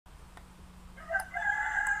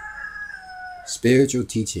Spiritual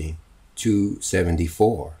Teaching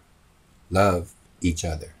 274. Love each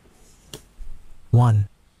other. 1.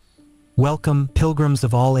 Welcome, pilgrims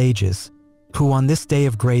of all ages, who on this day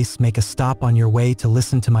of grace make a stop on your way to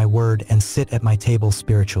listen to my word and sit at my table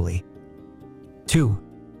spiritually. 2.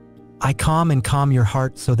 I calm your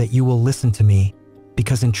heart so that you will listen to me,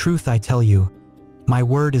 because in truth I tell you, my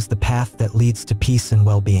word is the path that leads to peace and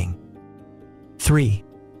well-being. 3.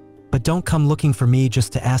 But don't come looking for me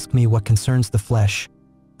just to ask me what concerns the flesh.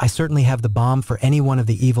 I certainly have the balm for any one of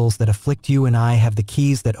the evils that afflict you, and I have the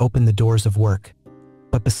keys that open the doors of work.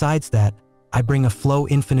 But besides that, I bring a flow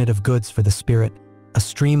infinite of goods for the spirit, a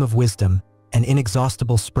stream of wisdom, an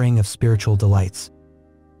inexhaustible spring of spiritual delights.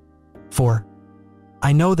 4.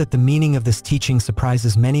 I know that the meaning of this teaching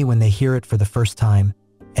surprises many when they hear it for the first time,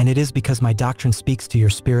 and it is because my doctrine speaks to your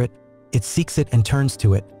spirit, it seeks it and turns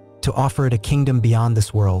to it, to offer it a kingdom beyond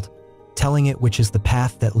this world, telling it which is the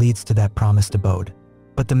path that leads to that promised abode.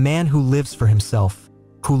 But the man who lives for himself,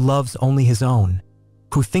 who loves only his own,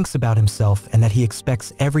 who thinks about himself and that he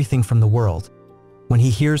expects everything from the world, when he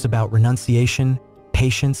hears about renunciation,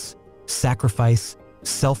 patience, sacrifice,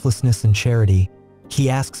 selflessness, and charity, he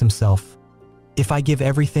asks himself, if I give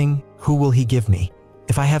everything, who will he give me?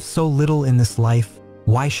 If I have so little in this life,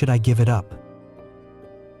 why should I give it up?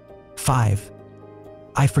 5.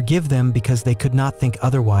 I forgive them because they could not think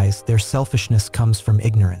otherwise. Their selfishness comes from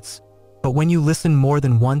ignorance. But when you listen more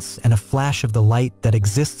than once and a flash of the light that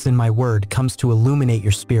exists in my word comes to illuminate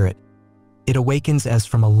your spirit, it awakens as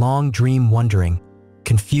from a long dream, wondering,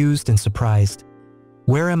 confused and surprised,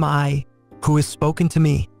 where am I? Who has spoken to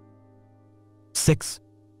me? 6.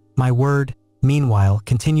 My word, meanwhile,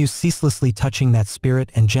 continues ceaselessly touching that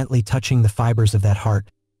spirit and gently touching the fibers of that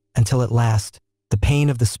heart, until at last, the pain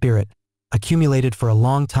of the spirit, accumulated for a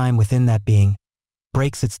long time within that being,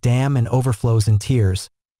 breaks its dam and overflows in tears,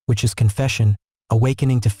 which is confession,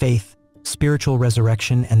 awakening to faith, spiritual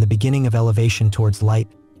resurrection, and the beginning of elevation towards light,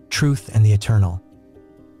 truth, and the eternal.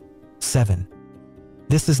 7.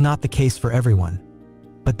 This is not the case for everyone,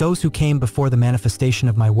 but those who came before the manifestation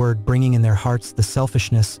of my word, bringing in their hearts the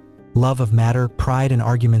selfishness, love of matter, pride, and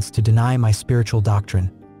arguments to deny my spiritual doctrine.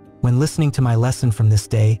 When listening to my lesson from this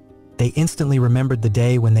day, they instantly remembered the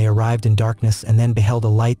day when they arrived in darkness and then beheld a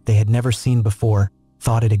light they had never seen before,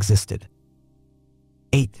 thought it existed.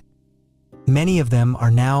 8. Many of them are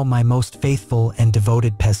now my most faithful and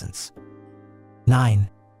devoted peasants. 9.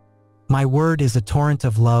 My word is a torrent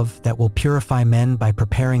of love that will purify men by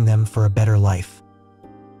preparing them for a better life.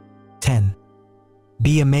 10.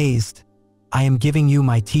 Be amazed. I am giving you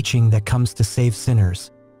my teaching that comes to save sinners,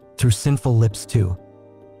 through sinful lips too.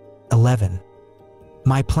 11.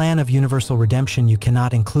 My plan of universal redemption, you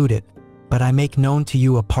cannot include it, but I make known to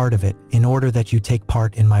you a part of it in order that you take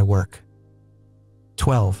part in my work.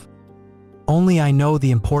 12. Only I know the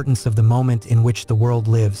importance of the moment in which the world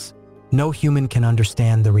lives. No human can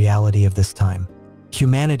understand the reality of this time.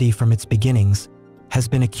 Humanity from its beginnings has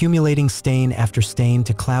been accumulating stain after stain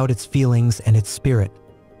to cloud its feelings and its spirit,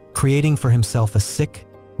 creating for himself a sick,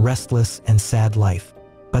 restless, and sad life.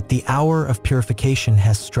 But the hour of purification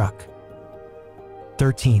has struck.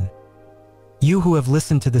 13. You who have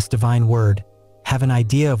listened to this divine word have an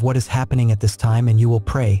idea of what is happening at this time, and you will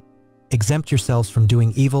pray, exempt yourselves from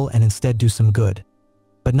doing evil and instead do some good.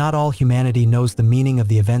 But not all humanity knows the meaning of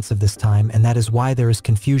the events of this time, and that is why there is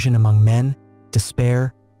confusion among men,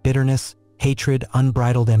 despair, bitterness, hatred,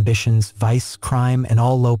 unbridled ambitions, vice, crime, and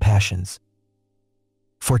all low passions.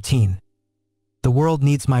 14. The world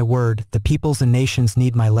needs my word, the peoples and nations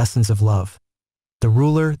need my lessons of love. The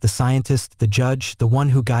ruler, the scientist, the judge, the one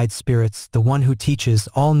who guides spirits, the one who teaches,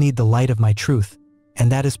 all need the light of my truth,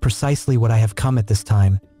 and that is precisely what I have come at this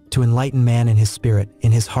time, to enlighten man in his spirit,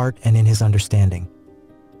 in his heart, and in his understanding.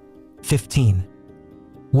 15.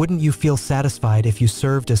 Wouldn't you feel satisfied if you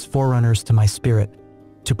served as forerunners to my spirit,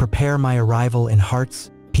 to prepare my arrival in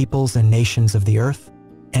hearts, peoples, and nations of the earth?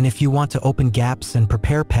 And if you want to open gaps and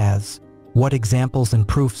prepare paths, what examples and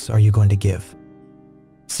proofs are you going to give?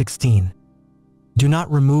 16. Do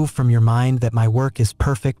not remove from your mind that my work is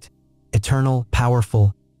perfect, eternal,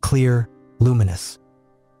 powerful, clear, luminous.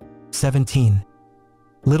 17.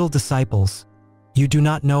 Little disciples, you do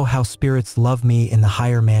not know how spirits love me in the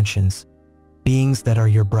higher mansions, beings that are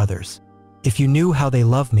your brothers. If you knew how they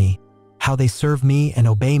love me, how they serve me and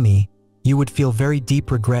obey me, you would feel very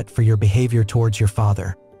deep regret for your behavior towards your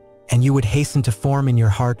Father, and you would hasten to form in your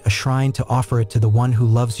heart a shrine to offer it to the one who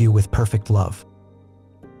loves you with perfect love.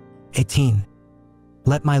 18.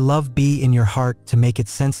 Let my love be in your heart to make it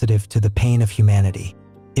sensitive to the pain of humanity.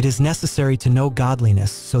 It is necessary to know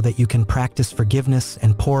godliness so that you can practice forgiveness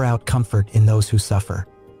and pour out comfort in those who suffer.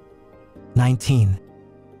 19.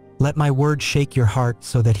 Let my word shake your heart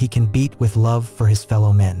so that he can beat with love for his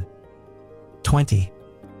fellow men. 20.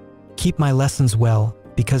 Keep my lessons well,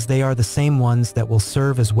 because they are the same ones that will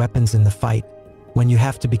serve as weapons in the fight when you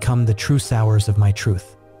have to become the true sowers of my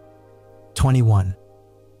truth. 21.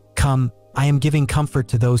 Come, I am giving comfort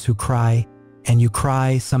to those who cry, and you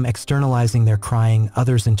cry, some externalizing their crying,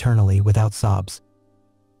 others internally without sobs.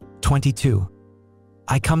 22.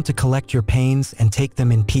 I come to collect your pains and take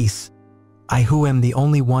them in peace, I who am the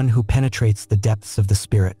only one who penetrates the depths of the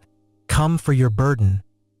spirit. Come for your burden,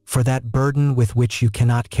 for that burden with which you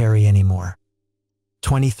cannot carry anymore.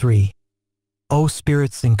 23. O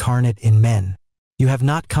spirits incarnate in men, you have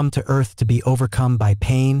not come to earth to be overcome by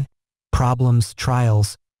pain, problems,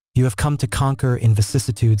 trials. You have come to conquer in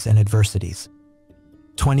vicissitudes and adversities.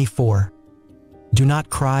 24. Do not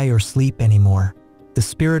cry or sleep anymore. The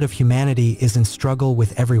spirit of humanity is in struggle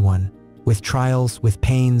with everyone, with trials, with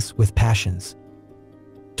pains, with passions.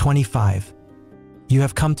 25. You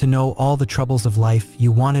have come to know all the troubles of life.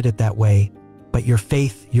 You wanted it that way, but your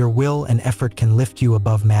faith, your will, and effort can lift you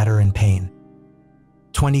above matter and pain.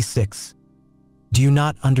 26. Do you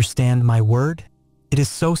not understand my word? It is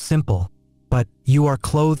so simple, but you are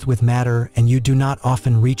clothed with matter and you do not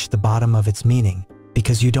often reach the bottom of its meaning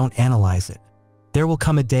because you don't analyze it. There will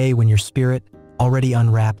come a day when your spirit, already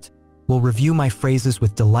unwrapped, will review my phrases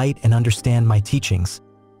with delight and understand my teachings,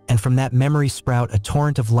 and from that memory sprout a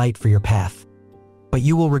torrent of light for your path. But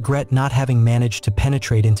you will regret not having managed to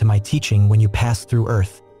penetrate into my teaching when you passed through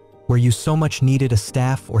earth, where you so much needed a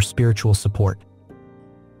staff or spiritual support.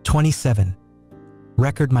 27.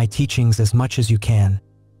 Record my teachings as much as you can,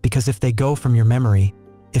 because if they go from your memory,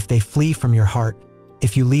 if they flee from your heart,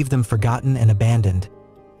 if you leave them forgotten and abandoned,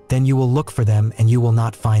 then you will look for them and you will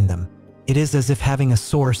not find them. It is as if having a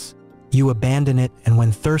source, you abandon it, and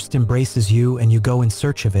when thirst embraces you and you go in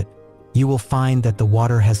search of it, you will find that the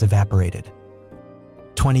water has evaporated.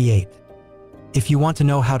 28. If you want to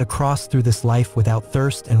know how to cross through this life without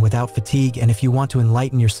thirst and without fatigue, and if you want to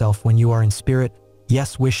enlighten yourself when you are in spirit,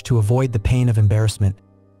 yes, wish to avoid the pain of embarrassment,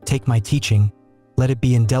 take my teaching, let it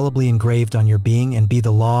be indelibly engraved on your being and be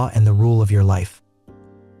the law and the rule of your life.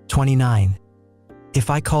 29. If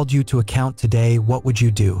I called you to account today, what would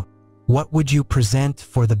you do? What would you present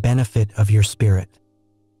for the benefit of your spirit?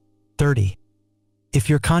 30. If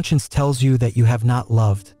your conscience tells you that you have not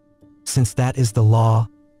loved, since that is the law,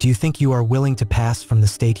 do you think you are willing to pass from the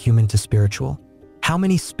state human to spiritual? How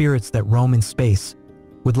many spirits that roam in space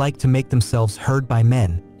would like to make themselves heard by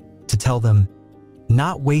men, to tell them,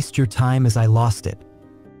 not waste your time as I lost it?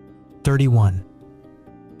 31.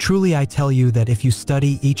 Truly I tell you that if you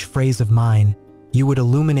study each phrase of mine, you would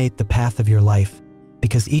illuminate the path of your life,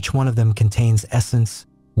 because each one of them contains essence,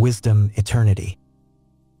 wisdom, eternity.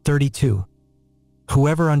 32.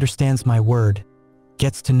 Whoever understands my word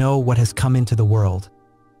gets to know what has come into the world,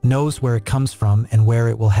 knows where it comes from and where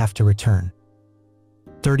it will have to return.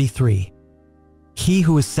 33. He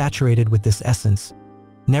who is saturated with this essence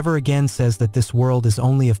never again says that this world is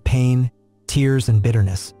only of pain, tears, and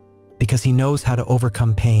bitterness, because he knows how to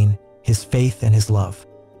overcome pain, his faith, and his love.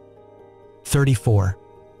 34.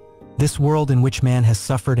 This world in which man has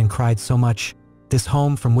suffered and cried so much, this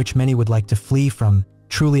home from which many would like to flee from,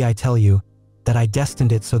 truly I tell you that I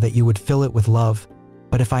destined it so that you would fill it with love.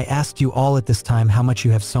 But if I asked you all at this time how much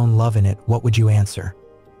you have sown love in it, what would you answer?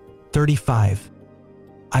 35.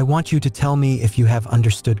 I want you to tell me if you have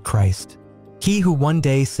understood Christ. He who one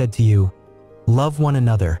day said to you, love one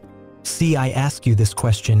another. See, I ask you this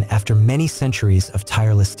question after many centuries of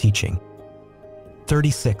tireless teaching.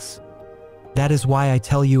 36. That is why I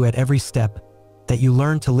tell you at every step that you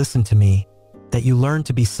learn to listen to me, that you learn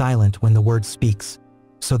to be silent when the word speaks,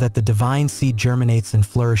 so that the divine seed germinates and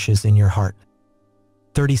flourishes in your heart.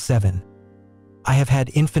 37. I have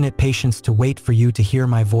had infinite patience to wait for you to hear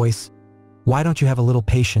my voice. Why don't you have a little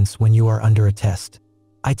patience when you are under a test?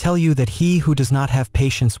 I tell you that he who does not have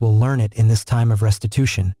patience will learn it in this time of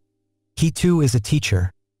restitution. He too is a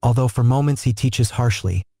teacher, although for moments he teaches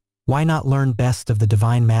harshly. Why not learn best of the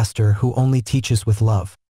divine master who only teaches with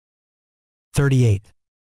love? 38.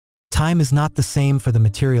 Time is not the same for the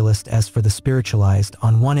materialist as for the spiritualized.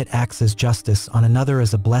 On one it acts as justice, on another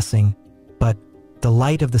as a blessing, but the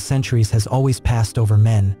light of the centuries has always passed over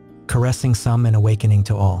men, caressing some and awakening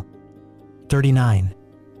to all. 39.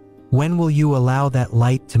 When will you allow that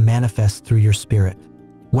light to manifest through your spirit?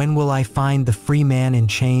 When will I find the free man in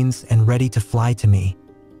chains and ready to fly to me?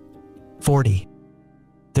 40.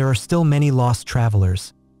 There are still many lost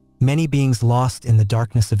travelers, many beings lost in the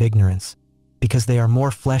darkness of ignorance, because they are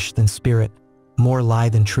more flesh than spirit, more lie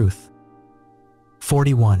than truth.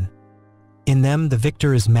 41. In them the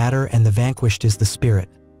victor is matter and the vanquished is the spirit.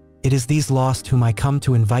 It is these lost whom I come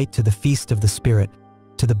to invite to the feast of the Spirit,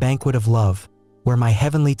 to the banquet of love, where my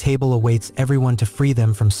heavenly table awaits everyone to free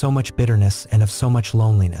them from so much bitterness and of so much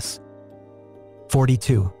loneliness.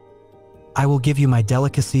 42. I will give you my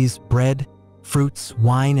delicacies, bread, fruits,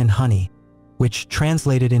 wine, and honey, which,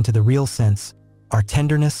 translated into the real sense, are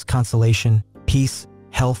tenderness, consolation, peace,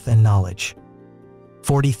 health, and knowledge.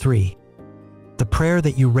 43. The prayer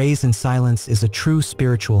that you raise in silence is a true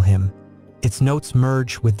spiritual hymn. Its notes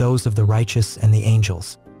merge with those of the righteous and the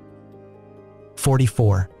angels.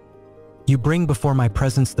 44. You bring before my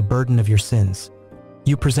presence the burden of your sins.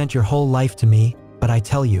 You present your whole life to me, but I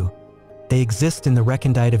tell you, they exist in the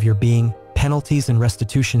recondite of your being, penalties and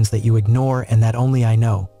restitutions that you ignore and that only I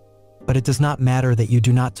know. But it does not matter that you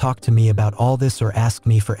do not talk to me about all this or ask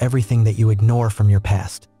me for everything that you ignore from your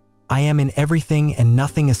past. I am in everything and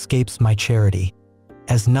nothing escapes my charity,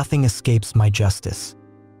 as nothing escapes my justice.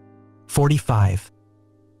 45.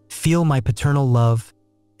 Feel my paternal love,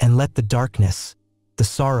 and let the darkness, the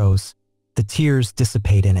sorrows, the tears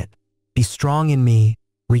dissipate in it. Be strong in me,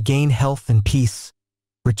 regain health and peace,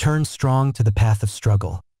 return strong to the path of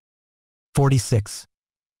struggle. 46.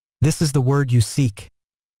 This is the word you seek,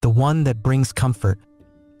 the one that brings comfort,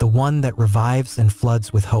 the one that revives and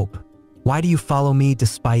floods with hope. Why do you follow me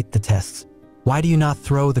despite the tests? Why do you not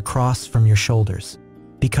throw the cross from your shoulders?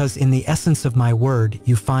 Because in the essence of my word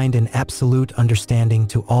you find an absolute understanding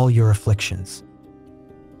to all your afflictions.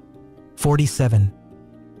 47.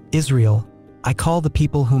 Israel, I call the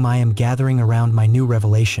people whom I am gathering around my new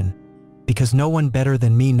revelation, because no one better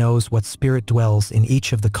than me knows what spirit dwells in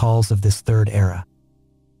each of the calls of this third era.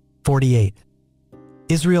 48.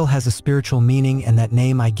 Israel has a spiritual meaning, and that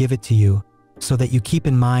name I give it to you, so that you keep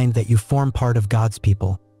in mind that you form part of God's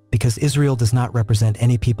people, because Israel does not represent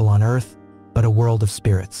any people on earth, but a world of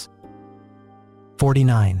spirits.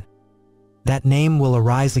 49. That name will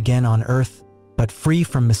arise again on earth, but free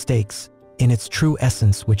from mistakes, in its true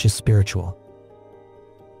essence, which is spiritual.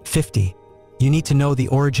 50. You need to know the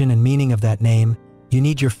origin and meaning of that name, you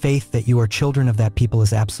need your faith that you are children of that people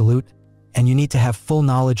is absolute, and you need to have full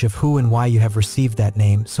knowledge of who and why you have received that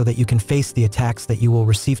name so that you can face the attacks that you will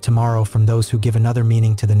receive tomorrow from those who give another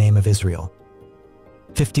meaning to the name of Israel.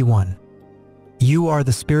 51. You are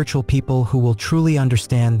the spiritual people who will truly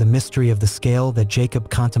understand the mystery of the scale that Jacob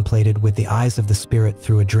contemplated with the eyes of the Spirit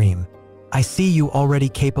through a dream. I see you already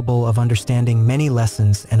capable of understanding many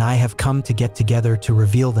lessons, and I have come to get together to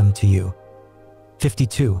reveal them to you.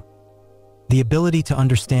 52. The ability to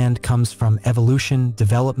understand comes from evolution,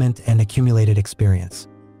 development, and accumulated experience.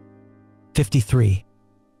 53.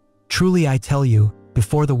 Truly I tell you,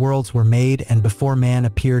 before the worlds were made and before man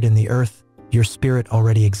appeared in the earth, your spirit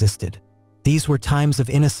already existed. These were times of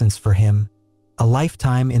innocence for him, a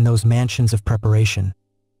lifetime in those mansions of preparation,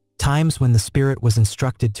 times when the Spirit was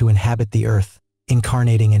instructed to inhabit the earth,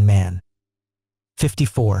 incarnating in man.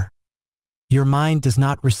 54. Your mind does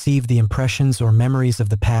not receive the impressions or memories of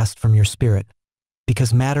the past from your spirit,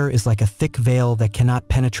 because matter is like a thick veil that cannot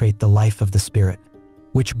penetrate the life of the Spirit.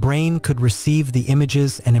 Which brain could receive the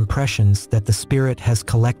images and impressions that the Spirit has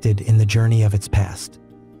collected in the journey of its past?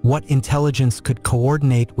 What intelligence could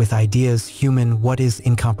coordinate with ideas human what is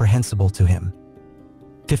incomprehensible to him?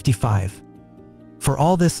 55. For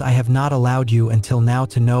all this I have not allowed you until now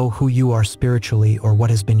to know who you are spiritually or what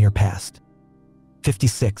has been your past.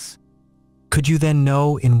 56. Could you then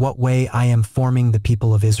know in what way I am forming the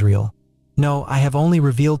people of Israel? No, I have only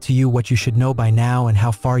revealed to you what you should know by now and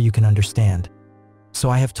how far you can understand. So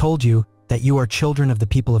I have told you that you are children of the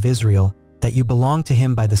people of Israel, that you belong to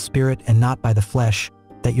him by the Spirit and not by the flesh,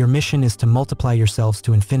 that your mission is to multiply yourselves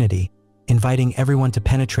to infinity, inviting everyone to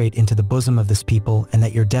penetrate into the bosom of this people, and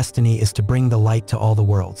that your destiny is to bring the light to all the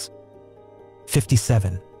worlds.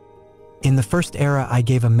 57. In the first era I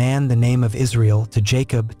gave a man the name of Israel to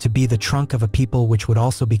Jacob to be the trunk of a people which would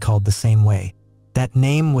also be called the same way. That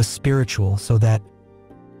name was spiritual so that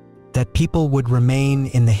people would remain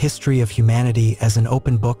in the history of humanity as an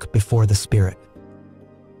open book before the Spirit.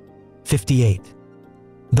 58.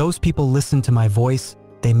 Those people listened to my voice,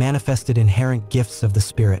 they manifested inherent gifts of the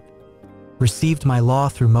Spirit. Received my law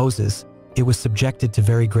through Moses, it was subjected to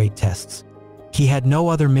very great tests. He had no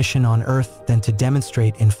other mission on earth than to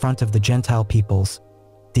demonstrate in front of the Gentile peoples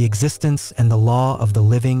the existence and the law of the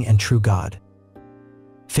living and true God.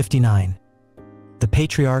 59. The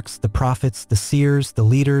patriarchs, the prophets, the seers, the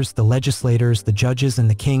leaders, the legislators, the judges, and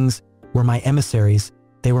the kings were my emissaries.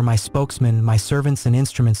 They were my spokesmen, my servants and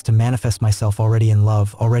instruments to manifest myself already in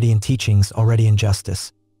love, already in teachings, already in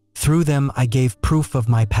justice. Through them I gave proof of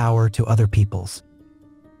my power to other peoples.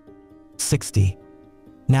 60.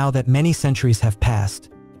 Now that many centuries have passed,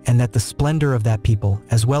 and that the splendor of that people,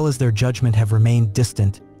 as well as their judgment, have remained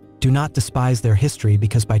distant, do not despise their history,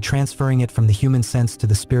 because by transferring it from the human sense to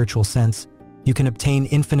the spiritual sense, you can obtain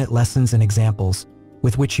infinite lessons and examples,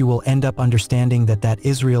 with which you will end up understanding that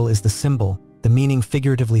Israel is the symbol, the meaning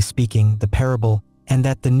figuratively speaking, the parable, and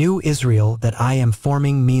that the new Israel that I am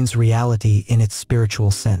forming means reality in its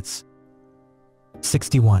spiritual sense.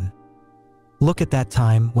 61. Look at that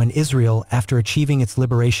time when Israel, after achieving its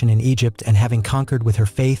liberation in Egypt and having conquered with her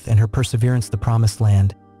faith and her perseverance the promised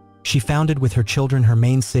land, she founded with her children her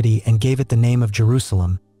main city and gave it the name of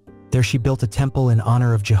Jerusalem. There she built a temple in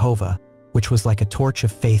honor of Jehovah, which was like a torch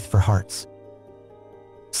of faith for hearts.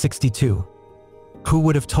 62. Who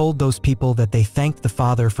would have told those people that they thanked the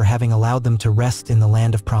Father for having allowed them to rest in the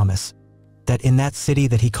land of promise, that in that city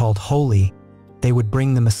that he called holy, they would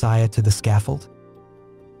bring the Messiah to the scaffold?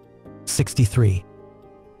 63.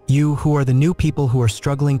 You who are the new people who are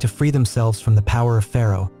struggling to free themselves from the power of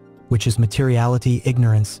Pharaoh, which is materiality,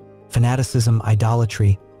 ignorance, fanaticism,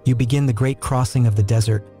 idolatry, you begin the great crossing of the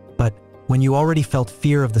desert, but when you already felt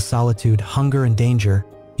fear of the solitude, hunger, and danger,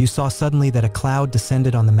 you saw suddenly that a cloud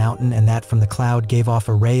descended on the mountain, and that from the cloud gave off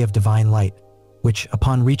a ray of divine light, which,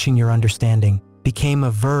 upon reaching your understanding, became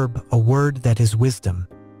a verb, a word that is wisdom.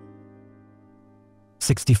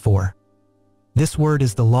 64. This word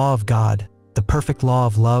is the law of God, the perfect law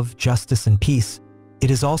of love, justice, and peace. It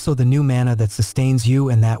is also the new manna that sustains you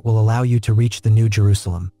and that will allow you to reach the new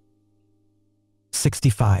Jerusalem.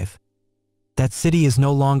 65. That city is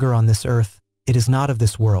no longer on this earth, it is not of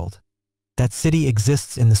this world. That city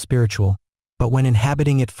exists in the spiritual, but when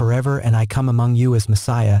inhabiting it forever and I come among you as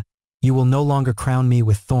Messiah, you will no longer crown me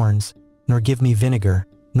with thorns, nor give me vinegar,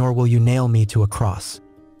 nor will you nail me to a cross.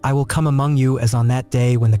 I will come among you as on that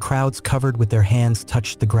day when the crowds covered with their hands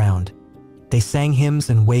touched the ground. They sang hymns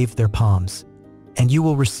and waved their palms. And you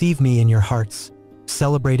will receive me in your hearts,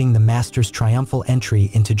 celebrating the Master's triumphal entry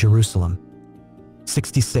into Jerusalem.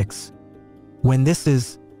 66. When this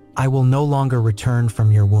is, I will no longer return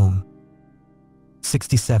from your womb.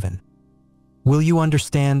 67. Will you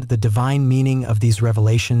understand the divine meaning of these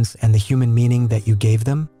revelations and the human meaning that you gave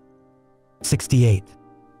them? 68.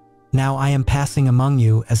 Now I am passing among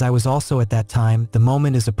you as I was also at that time. The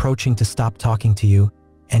moment is approaching to stop talking to you,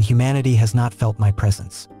 and humanity has not felt my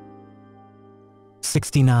presence.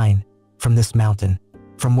 69. From this mountain,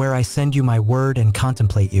 from where I send you my word and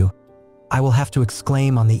contemplate you, I will have to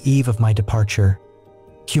exclaim on the eve of my departure,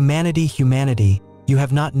 Humanity, humanity, you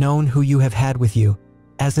have not known who you have had with you,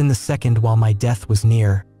 as in the second while my death was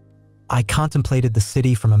near. I contemplated the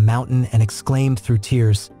city from a mountain and exclaimed through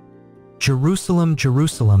tears, Jerusalem,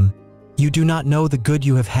 Jerusalem, you do not know the good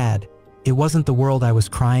you have had. It wasn't the world I was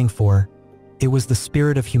crying for. It was the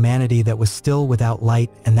spirit of humanity that was still without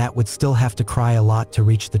light and that would still have to cry a lot to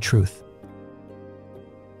reach the truth.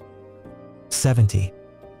 70.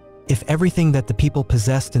 If everything that the people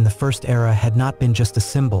possessed in the first era had not been just a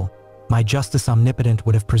symbol, my justice omnipotent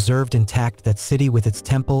would have preserved intact that city with its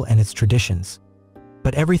temple and its traditions.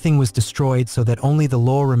 But everything was destroyed so that only the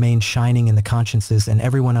law remained shining in the consciences, and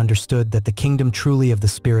everyone understood that the kingdom truly of the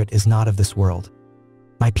Spirit is not of this world.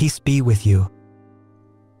 My peace be with you.